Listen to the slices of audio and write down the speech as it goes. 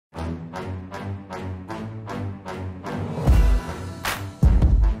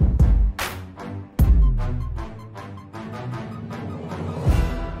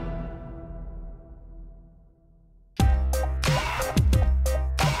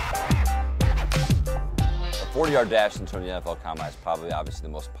40-yard dash in terms of the NFL Combine is probably obviously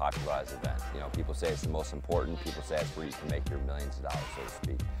the most popularized event. You know, people say it's the most important. People say it's where you can make your millions of dollars, so to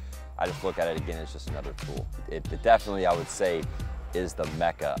speak. I just look at it again as just another tool. It definitely, I would say, is the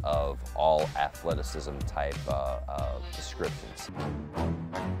mecca of all athleticism type descriptions.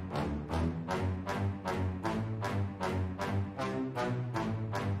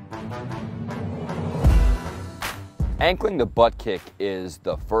 Ankling the butt kick is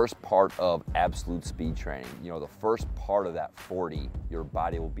the first part of absolute speed training. You know, the first part of that 40, your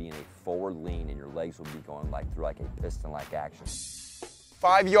body will be in a forward lean and your legs will be going through like a piston-like action.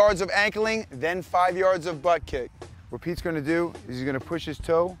 5 yards of ankling, then 5 yards of butt kick. What Pete's gonna do is he's gonna push his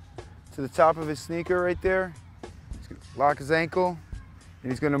toe to the top of his sneaker right there. He's gonna lock his ankle,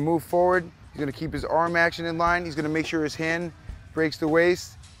 and he's gonna move forward. He's gonna keep his arm action in line. He's gonna make sure his hand breaks the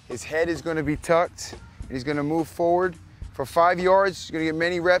waist. His head is gonna be tucked. And he's gonna move forward for 5 yards. He's gonna get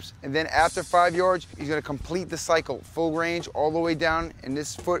many reps, and then after 5 yards, he's gonna complete the cycle, full range all the way down, and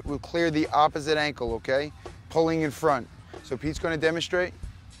this foot will clear the opposite ankle, okay? Pulling in front. So Pete's gonna demonstrate.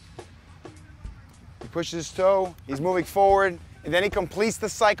 He pushes his toe, he's moving forward, and then he completes the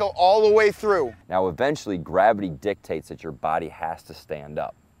cycle all the way through. Now eventually, gravity dictates that your body has to stand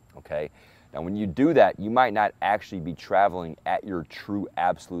up, okay? Now when you do that, you might not actually be traveling at your true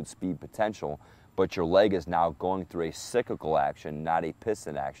absolute speed potential, but your leg is now going through a cyclical action, not a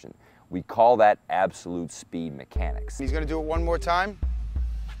piston action. We call that absolute speed mechanics. He's gonna do it one more time.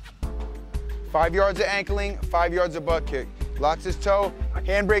 5 yards of ankling, 5 yards of butt kick. Locks his toe,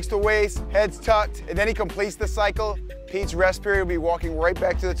 hand breaks the waist, head's tucked, and then he completes the cycle. Pete's rest period will be walking right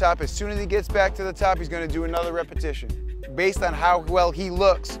back to the top. As soon as he gets back to the top, he's gonna do another repetition. Based on how well he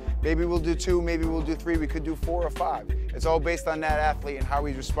looks, maybe we'll do 2, maybe we'll do 3, we could do 4 or 5. It's all based on that athlete and how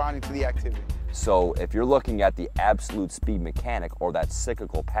he's responding to the activity. So if you're looking at the absolute speed mechanic or that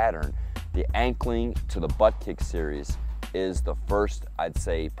cyclical pattern, the ankling to the butt kick series is the first, I'd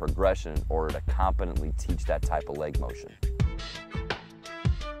say, progression in order to competently teach that type of leg motion.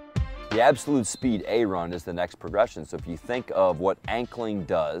 The absolute speed A run is the next progression. So if you think of what ankling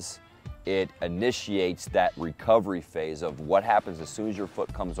does, it initiates that recovery phase of what happens as soon as your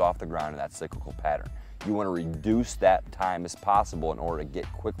foot comes off the ground in that cyclical pattern. You want to reduce that time as possible in order to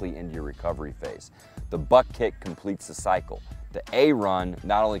get quickly into your recovery phase. The butt kick completes the cycle. The A run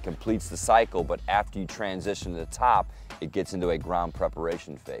not only completes the cycle, but after you transition to the top, it gets into a ground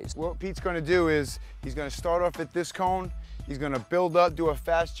preparation phase. What Pete's gonna do is, he's gonna start off at this cone, he's gonna build up, do a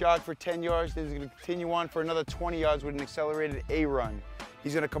fast jog for 10 yards, then he's gonna continue on for another 20 yards with an accelerated A run.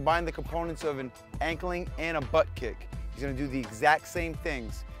 He's gonna combine the components of an ankling and a butt kick. He's gonna do the exact same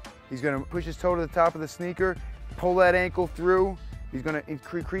things. He's gonna push his toe to the top of the sneaker, pull that ankle through. He's gonna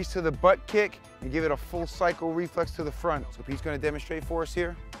increase to the butt kick and give it a full cycle reflex to the front. So Pete's gonna demonstrate for us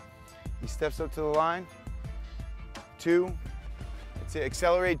here. He steps up to the line, 2, that's it,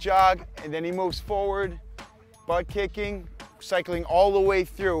 accelerate jog, and then he moves forward, butt kicking, cycling all the way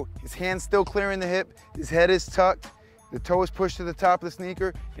through. His hand's still clearing the hip, his head is tucked, the toe is pushed to the top of the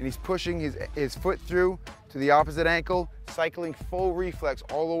sneaker, and he's pushing his foot through to the opposite ankle, cycling full reflex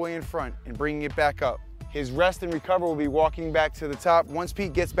all the way in front and bringing it back up. His rest and recover will be walking back to the top. Once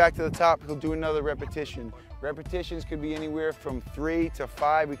Pete gets back to the top, he'll do another repetition. Repetitions could be anywhere from 3 to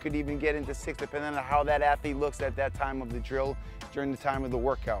 5. We could even get into 6, depending on how that athlete looks at that time of the drill during the time of the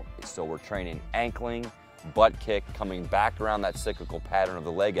workout. So we're training ankling, butt kick, coming back around that cyclical pattern of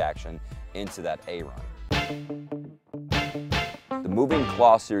the leg action into that A run. The moving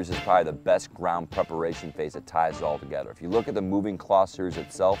claw series is probably the best ground preparation phase that ties it all together. If you look at the moving claw series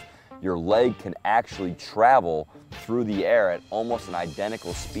itself, your leg can actually travel through the air at almost an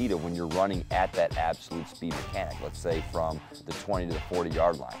identical speed of when you're running at that absolute speed mechanic, let's say from the 20 to the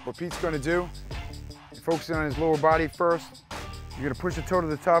 40-yard line. What Pete's gonna do, he's focusing on his lower body first. You're gonna push the toe to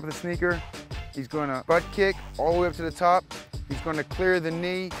the top of the sneaker. He's gonna butt kick all the way up to the top. He's gonna clear the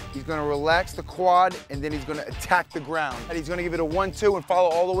knee, he's gonna relax the quad, and then he's gonna attack the ground. And he's gonna give it a 1-2 and follow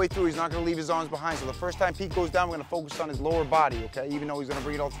all the way through. He's not gonna leave his arms behind. So the first time Pete goes down, we're gonna focus on his lower body, okay? Even though he's gonna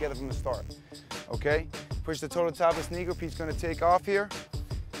bring it all together from the start, okay? Push the toe to the top of the sneaker. Pete's gonna take off here.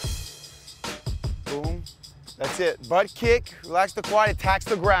 Boom. That's it. Butt kick, relax the quad, attacks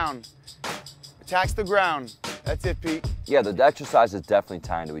the ground. Attacks the ground. That's it, Pete. Yeah, the exercises definitely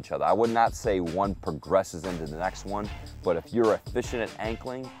tie into each other. I would not say one progresses into the next one, but if you're efficient at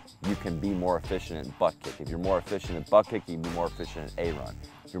ankling, you can be more efficient at butt kick. If you're more efficient at butt kick, you can be more efficient at A run.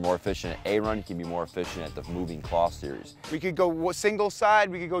 If you're more efficient at A run, you can be more efficient at the moving claw series. We could go single side,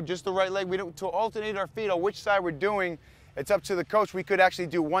 we could go just the right leg. We don't, to alternate our feet on which side we're doing, It's up to the coach. We could actually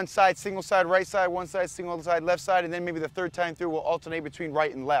do one side, single side, right side, one side, single side, left side, and then maybe the third time through we'll alternate between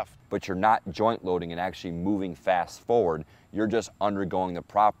right and left. But you're not joint loading and actually moving fast forward. You're just undergoing the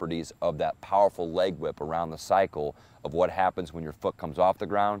properties of that powerful leg whip around the cycle of what happens when your foot comes off the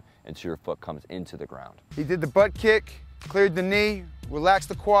ground until your foot comes into the ground. He did the butt kick, cleared the knee, relaxed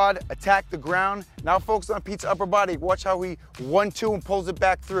the quad, attacked the ground. Now focus on Pete's upper body. Watch how he 1-2 and pulls it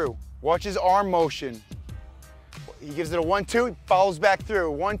back through. Watch his arm motion. He gives it a 1-2, follows back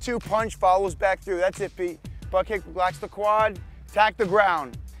through. 1-2 punch, follows back through. That's it, Pete. Butt kick, relax the quad, attack the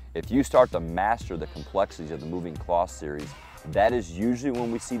ground. If you start to master the complexities of the moving cloth series, that is usually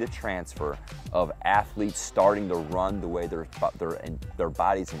when we see the transfer of athletes starting to run the way their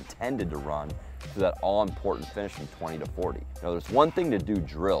body's intended to run to that all-important finish from 20 to 40. Now, there's one thing to do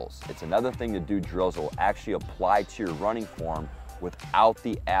drills. It's another thing to do drills that will actually apply to your running form without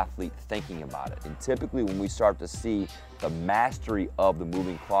the athlete thinking about it. And typically when we start to see the mastery of the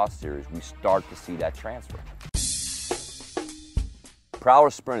moving cloth series, we start to see that transfer.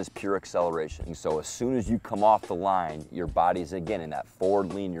 Prowler sprint is pure acceleration. So as soon as you come off the line, your body's again in that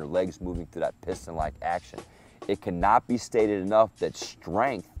forward lean, your legs moving through that piston-like action. It cannot be stated enough that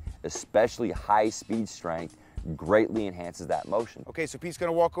strength, especially high speed strength, greatly enhances that motion. Okay, so Pete's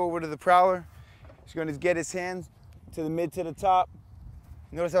gonna walk over to the prowler. He's gonna get his hands to the mid to the top.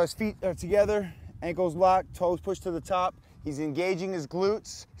 Notice how his feet are together, ankles locked, toes pushed to the top. He's engaging his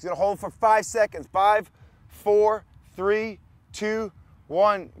glutes. He's gonna hold for 5 seconds. 5, 4, 3, 2,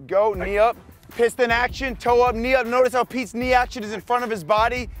 1, go. Knee up, piston action, toe up, knee up. Notice how Pete's knee action is in front of his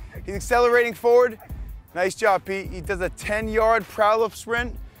body. He's accelerating forward. Nice job, Pete. He does a 10-yard prowler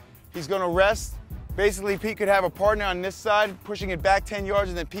sprint. He's gonna rest. Basically, Pete could have a partner on this side, pushing it back 10 yards,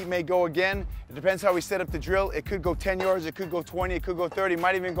 and then Pete may go again. It depends how we set up the drill. It could go 10 yards, it could go 20, it could go 30, it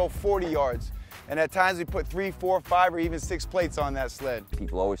might even go 40 yards. And at times we put 3, 4, 5, or even 6 plates on that sled.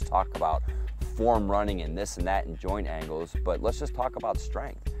 People always talk about form running and this and that and joint angles, but let's just talk about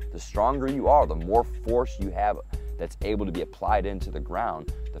strength. The stronger you are, the more force you have that's able to be applied into the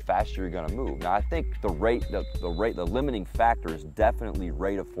ground, the faster you're gonna move. Now I think the limiting factor is definitely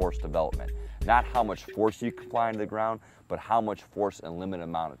rate of force development. Not how much force you can apply into the ground, but how much force in a limited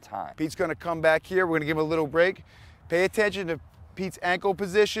amount of time. Pete's gonna come back here. We're gonna give him a little break. Pay attention to Pete's ankle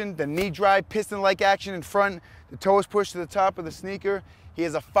position, the knee drive, piston-like action in front, the toes pushed to the top of the sneaker. He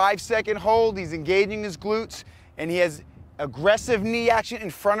has a 5-second hold. He's engaging his glutes, and he has aggressive knee action in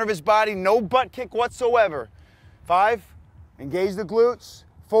front of his body, no butt kick whatsoever. 5, engage the glutes.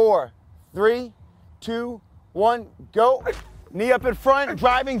 4, 3, 2, 1, go. Knee up in front,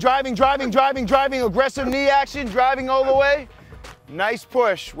 driving, aggressive knee action, driving all the way. Nice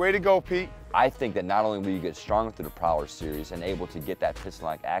push, way to go, Pete. I think that not only will you get stronger through the Prowler series and able to get that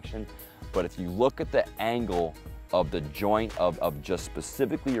piston-like action, but if you look at the angle of the joint of just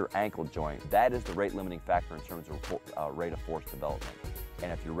specifically your ankle joint, that is the rate limiting factor in terms of rate of force development.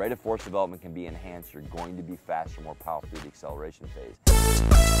 And if your rate of force development can be enhanced, you're going to be faster, more powerful through the acceleration phase.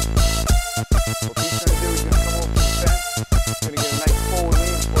 What Pete's gonna do is gonna come over to the fence. He's gonna get a nice forward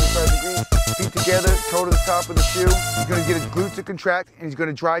lean, 45 degrees. Feet together, toe to the top of the shoe. He's gonna get his glutes to contract, and he's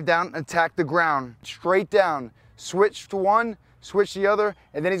gonna drive down and attack the ground. Straight down. Switch to one, switch the other,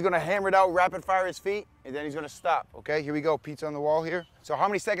 and then he's gonna hammer it out, rapid fire his feet, and then he's gonna stop. Okay, here we go. Pete's on the wall here. So how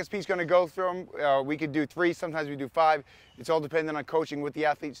many seconds Pete's gonna go through them? We could do 3, sometimes we do 5. It's all dependent on coaching, what the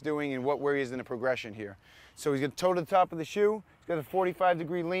athlete's doing, and where he is in the progression here. So he's gonna toe to the top of the shoe. He's got a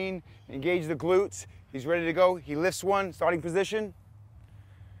 45-degree lean, engage the glutes. He's ready to go. He lifts one, starting position.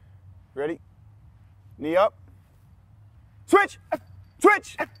 Ready? Knee up. Switch,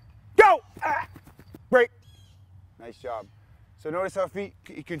 switch, go. Break. Nice job. So notice how Pete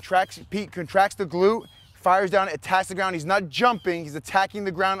contracts the glute, fires down, attacks the ground. He's not jumping, he's attacking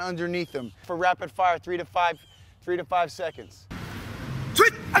the ground underneath him. For rapid fire, 3 to 5 seconds.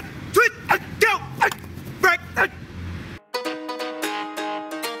 Switch, go, break.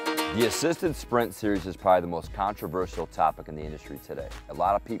 The assisted sprint series is probably the most controversial topic in the industry today. A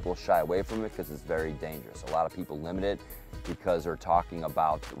lot of people shy away from it because it's very dangerous. A lot of people limit it because they're talking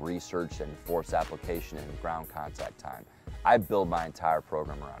about research and force application and ground contact time. I build my entire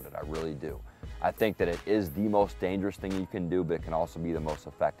program around it, I really do. I think that it is the most dangerous thing you can do, but it can also be the most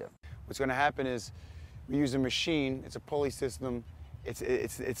effective. What's gonna happen is we use a machine, it's a pulley system.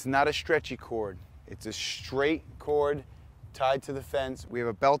 It's not a stretchy cord. It's a straight cord tied to the fence. We have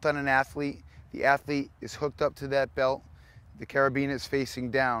a belt on an athlete. The athlete is hooked up to that belt. The carabiner is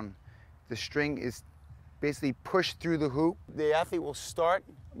facing down. The string is basically pushed through the hoop. The athlete will start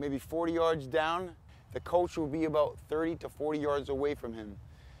maybe 40 yards down. The coach will be about 30 to 40 yards away from him.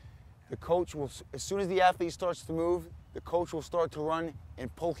 The coach will, as soon as the athlete starts to move, the coach will start to run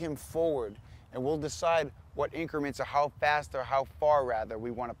and pull him forward, and we'll decide what increments or how fast or how far rather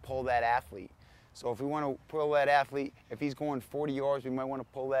we want to pull that athlete. So if we want to pull that athlete, if he's going 40 yards, we might want to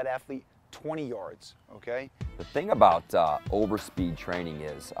pull that athlete 20 yards, okay? The thing about overspeed training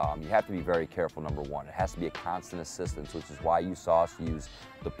is you have to be very careful, number one. It has to be a constant assistance, which is why you saw us use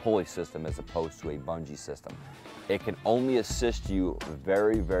the pulley system as opposed to a bungee system. It can only assist you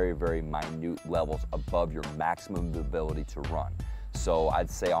very, very, very minute levels above your maximum ability to run. So I'd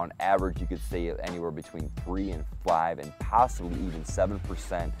say on average, you could say anywhere between 3 and 5 and possibly even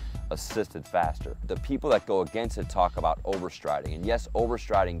 7% assisted faster. The people that go against it talk about overstriding. And yes,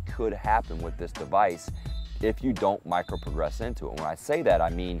 overstriding could happen with this device if you don't micro progress into it. When I say that, I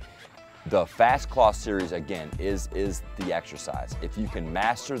mean the fast claw series, again, is the exercise. If you can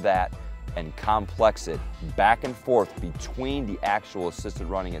master that and complex it back and forth between the actual assisted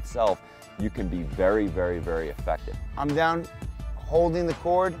running itself, you can be very, very, very effective. I'm down holding the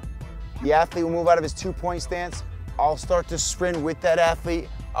cord. The athlete will move out of his 2-point stance. I'll start to sprint with that athlete.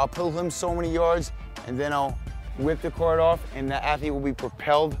 I'll pull him so many yards, and then I'll whip the cord off, and the athlete will be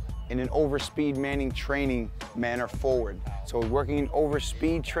propelled in an overspeed manning training manner forward. So working an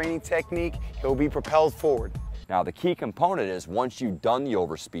overspeed training technique, he'll be propelled forward. Now the key component is once you've done the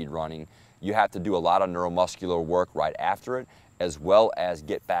overspeed running, you have to do a lot of neuromuscular work right after it, as well as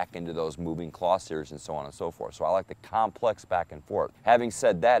get back into those moving claw series and so on and so forth. So I like the complex back and forth. Having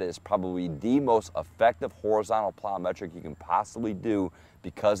said that, it's probably the most effective horizontal plyometric you can possibly do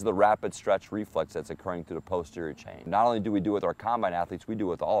because of the rapid stretch reflex that's occurring through the posterior chain. Not only do we do it with our combine athletes, we do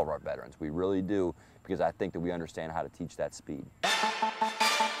it with all of our veterans. We really do, because I think that we understand how to teach that speed.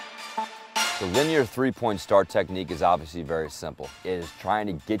 The linear 3-point start technique is obviously very simple. It is trying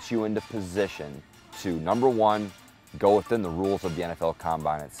to get you into position to, number one, go within the rules of the NFL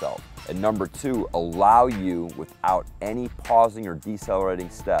Combine itself. And number two, allow you, without any pausing or decelerating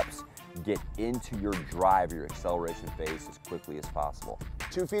steps, get into your drive, your acceleration phase as quickly as possible.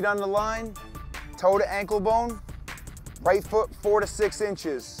 2 feet on the line, toe to ankle bone, right foot 4 to 6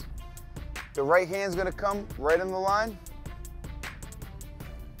 inches. The right hand's gonna come right on the line.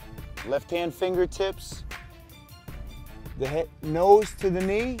 Left hand fingertips, the head, nose to the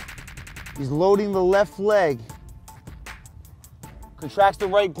knee. He's loading the left leg. Contracts the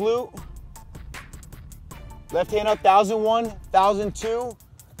right glute. Left hand up, 1001, 1002.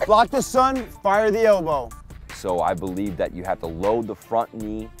 Block the sun, fire the elbow. So I believe that you have to load the front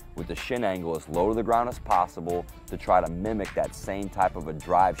knee with the shin angle as low to the ground as possible to try to mimic that same type of a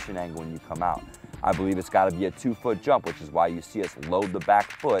drive shin angle when you come out. I believe it's got to be a 2-foot jump, which is why you see us load the back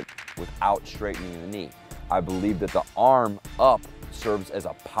foot without straightening the knee. I believe that the arm up serves as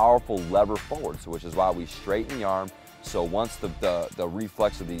a powerful lever forward, so which is why we straighten the arm. So once the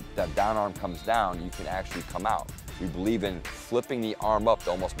reflex of that down arm comes down, you can actually come out. We believe in flipping the arm up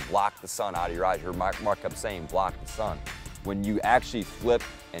to almost block the sun out of your eyes. Your Mark kept saying, block the sun. When you actually flip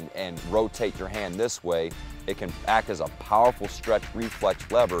and rotate your hand this way, it can act as a powerful stretch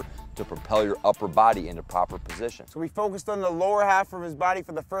reflex lever to propel your upper body into proper position. So we focused on the lower half of his body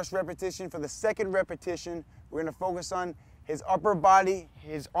for the first repetition. For the second repetition, we're gonna focus on his upper body,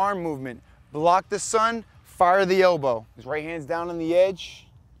 his arm movement. Block the sun, fire the elbow. His right hand's down on the edge,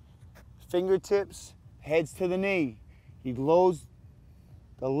 fingertips, heads to the knee. He loads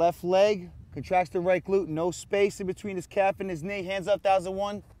the left leg, contracts the right glute, no space in between his calf and his knee. Hands up,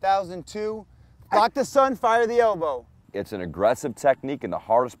 1001, 1002. Block the sun, fire the elbow. It's an aggressive technique, and the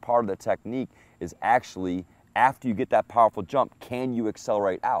hardest part of the technique is actually, after you get that powerful jump, can you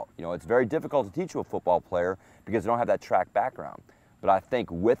accelerate out? You know, it's very difficult to teach to a football player because they don't have that track background. But I think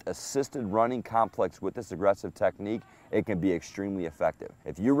with assisted running complex with this aggressive technique, it can be extremely effective.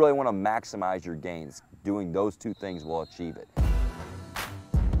 If you really want to maximize your gains, doing those two things will achieve it.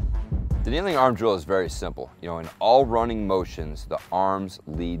 The kneeling arm drill is very simple. You know, in all running motions, the arms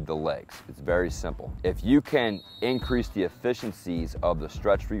lead the legs. It's very simple. If you can increase the efficiencies of the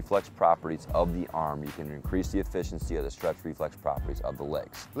stretch reflex properties of the arm, you can increase the efficiency of the stretch reflex properties of the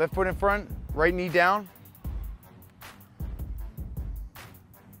legs. Left foot in front, right knee down.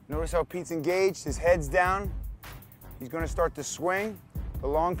 Notice how Pete's engaged, his head's down. He's gonna start to swing, the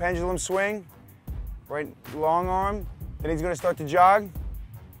long pendulum swing, right long arm. Then he's gonna start to jog.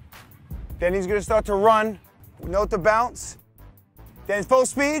 Then he's gonna start to run. Note the bounce. Then full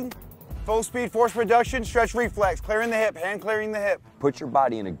speed, force production, stretch reflex, clearing the hip, hand clearing the hip. Put your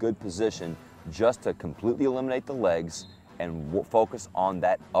body in a good position just to completely eliminate the legs and focus on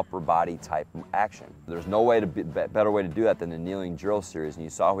that upper body type action. There's no way to better way to do that than the kneeling drill series. And you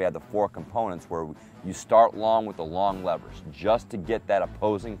saw we had the 4 components where you start long with the long levers just to get that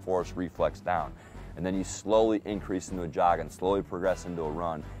opposing force reflex down. and then you slowly increase into a jog and slowly progress into a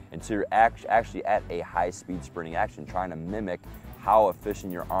run. And so you're actually at a high-speed sprinting action, trying to mimic how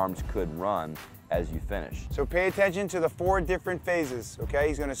efficient your arms could run as you finish. So pay attention to the 4 different phases, okay?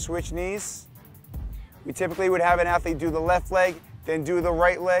 He's gonna switch knees. We typically would have an athlete do the left leg, then do the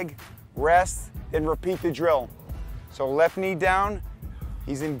right leg, rest, then repeat the drill. So left knee down,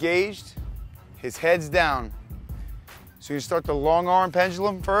 he's engaged, his head's down. So you start the long arm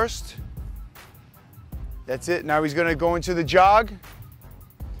pendulum first. That's it. Now he's gonna go into the jog,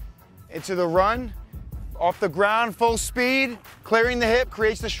 into the run, off the ground, full speed, clearing the hip,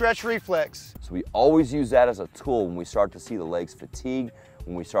 creates the stretch reflex. So we always use that as a tool when we start to see the legs fatigue,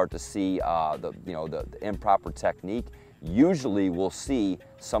 when we start to see the improper technique. Usually we'll see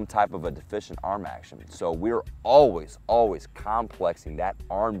some type of a deficient arm action. So we're always complexing that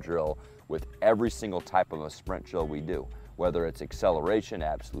arm drill with every single type of a sprint drill we do. Whether it's acceleration,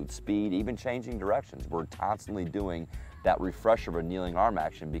 absolute speed, even changing directions. We're constantly doing that refresher of a kneeling arm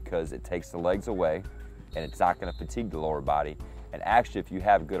action because it takes the legs away and it's not going to fatigue the lower body. And actually, if you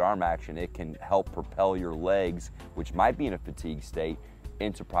have good arm action, it can help propel your legs, which might be in a fatigue state,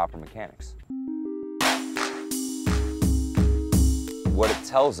 into proper mechanics. What it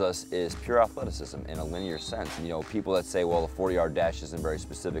tells us is pure athleticism in a linear sense. You know, people that say, well, the 40-yard dash isn't very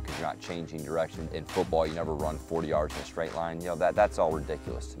specific because you're not changing direction. In football, you never run 40 yards in a straight line. You know, that's all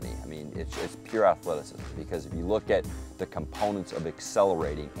ridiculous to me. I mean, it's pure athleticism, because if you look at the components of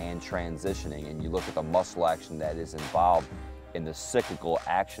accelerating and transitioning, and you look at the muscle action that is involved in the cyclical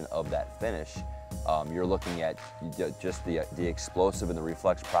action of that finish, you're looking at just the explosive and the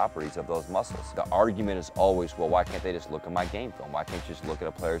reflex properties of those muscles. The argument is always, well, why can't they just look at my game film? Why can't you just look at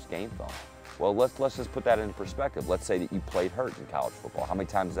a player's game film? Well, let's just put that into perspective. Let's say that you played hurt in college football. How many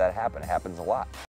times does that happen? It happens a lot.